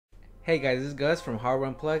Hey guys, this is Gus from Hardware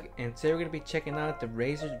Unplugged, and today we're going to be checking out the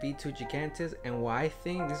Razer V2 Gigantus and why I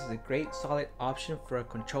think this is a great solid option for a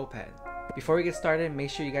control pad. Before we get started, make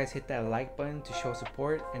sure you guys hit that like button to show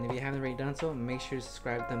support, and if you haven't already done so, make sure to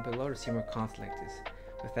subscribe down below to see more content like this.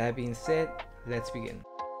 With that being said, let's begin.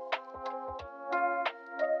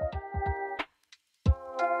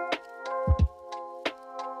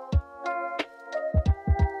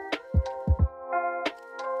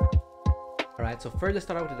 Alright, so first let's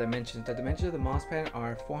start out with the dimensions. The dimensions of the mouse pad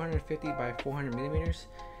are 450 by 400 millimeters,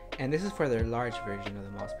 and this is for their large version of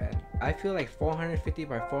the mouse pad. I feel like 450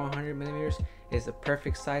 by 400 millimeters is the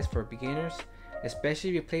perfect size for beginners,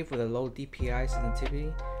 especially if you play with a low DPI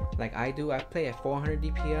sensitivity like I do. I play at 400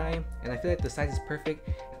 DPI, and I feel like the size is perfect,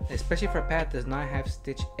 especially for a pad that does not have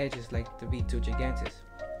stitch edges like the V2 Gigantus.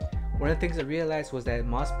 One of the things I realized was that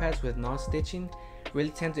mouse pads with non-stitching really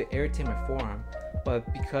tend to irritate my forearm,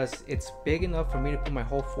 but because it's big enough for me to put my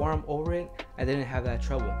whole forearm over it, I didn't have that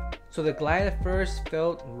trouble. So the glide at first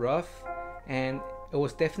felt rough, and it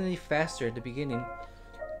was definitely faster at the beginning,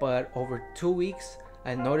 but over 2 weeks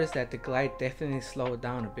I noticed that the glide definitely slowed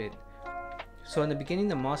down a bit. So in the beginning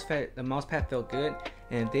the mouse pad felt good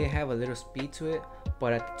and it did have a little speed to it,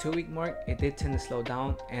 but at the 2 week mark it did tend to slow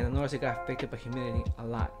down, and I noticed it got affected by humidity a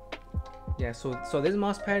lot. Yeah, so this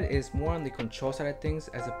mouse pad is more on the control side of things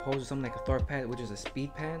as opposed to something like a ThorPad, which is a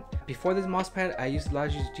speed pad. Before this mouse pad I used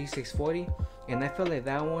Logitech G640, and I felt like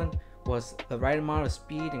that one was the right amount of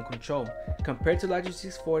speed and control. Compared to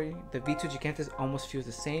Logitech G640, the V2 Gigantus almost feels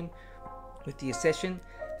the same, with the exception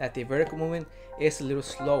that the vertical movement is a little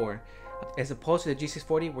slower as opposed to the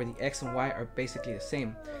G640 where the X and Y are basically the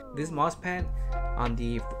same. This mouse pad on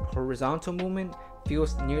the horizontal movement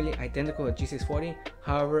feels nearly identical to G640,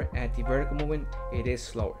 however at the vertical movement it is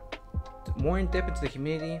slower. More in depth into the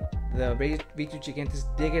humidity, the Razer V2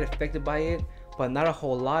 Gigantus did get affected by it, but not a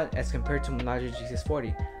whole lot as compared to my Logitech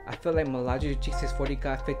G640. I feel like my Logitech G640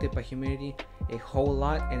 got affected by humidity a whole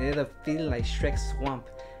lot and ended up feeling like Shrek's swamp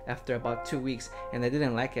after about 2 weeks, and I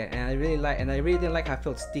didn't like it, and I really didn't like how it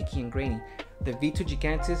felt sticky and grainy. The V2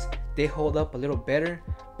 Gigantus did hold up a little better,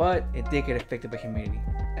 but it did get affected by humidity.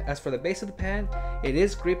 As for the base of the pad, it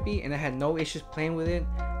is grippy and I had no issues playing with it.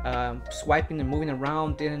 Swiping and moving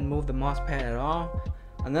around didn't move the mouse pad at all.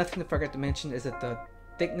 Another thing I forgot to mention is that the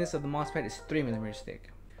thickness of the mouse pad is 3mm thick.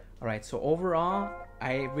 Alright, so overall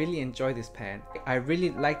I really enjoy this pad. I really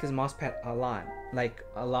like this mouse pad a lot, like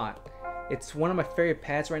a lot. It's one of my favorite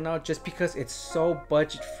pads right now just because it's so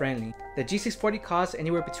budget friendly. The G640 costs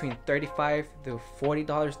anywhere between $35 to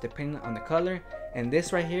 $40 depending on the color, and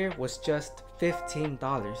this right here was just $15.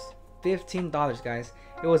 $15, guys.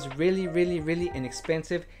 It was really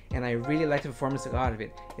inexpensive, and I really like the performance I got out of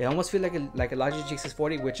it. It almost feels like a Logitech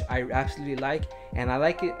G640, which I absolutely like, and I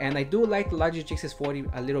like it, and I do like the Logitech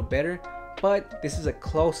G640 a little better, but this is a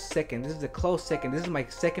close second. This is my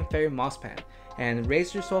second favorite mouse pad, and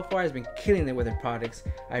Razer so far has been killing it with their products.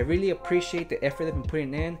 I really appreciate the effort they've been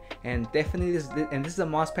putting in, and definitely this is a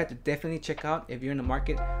mouse pad to definitely check out if you're in the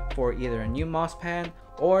market for either a new mouse pad,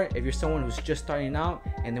 or if you're someone who's just starting out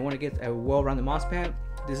and they want to get a well-rounded mouse pad.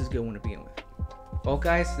 This is a good one to begin with. Well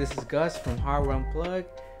guys, this is Gus from Hardware Unplugged.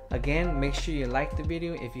 Again, make sure you like the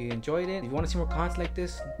video if you enjoyed it. If you want to see more content like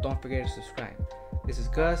this, don't forget to subscribe. This is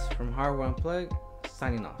Gus from Hardware Unplugged,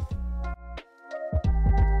 signing off.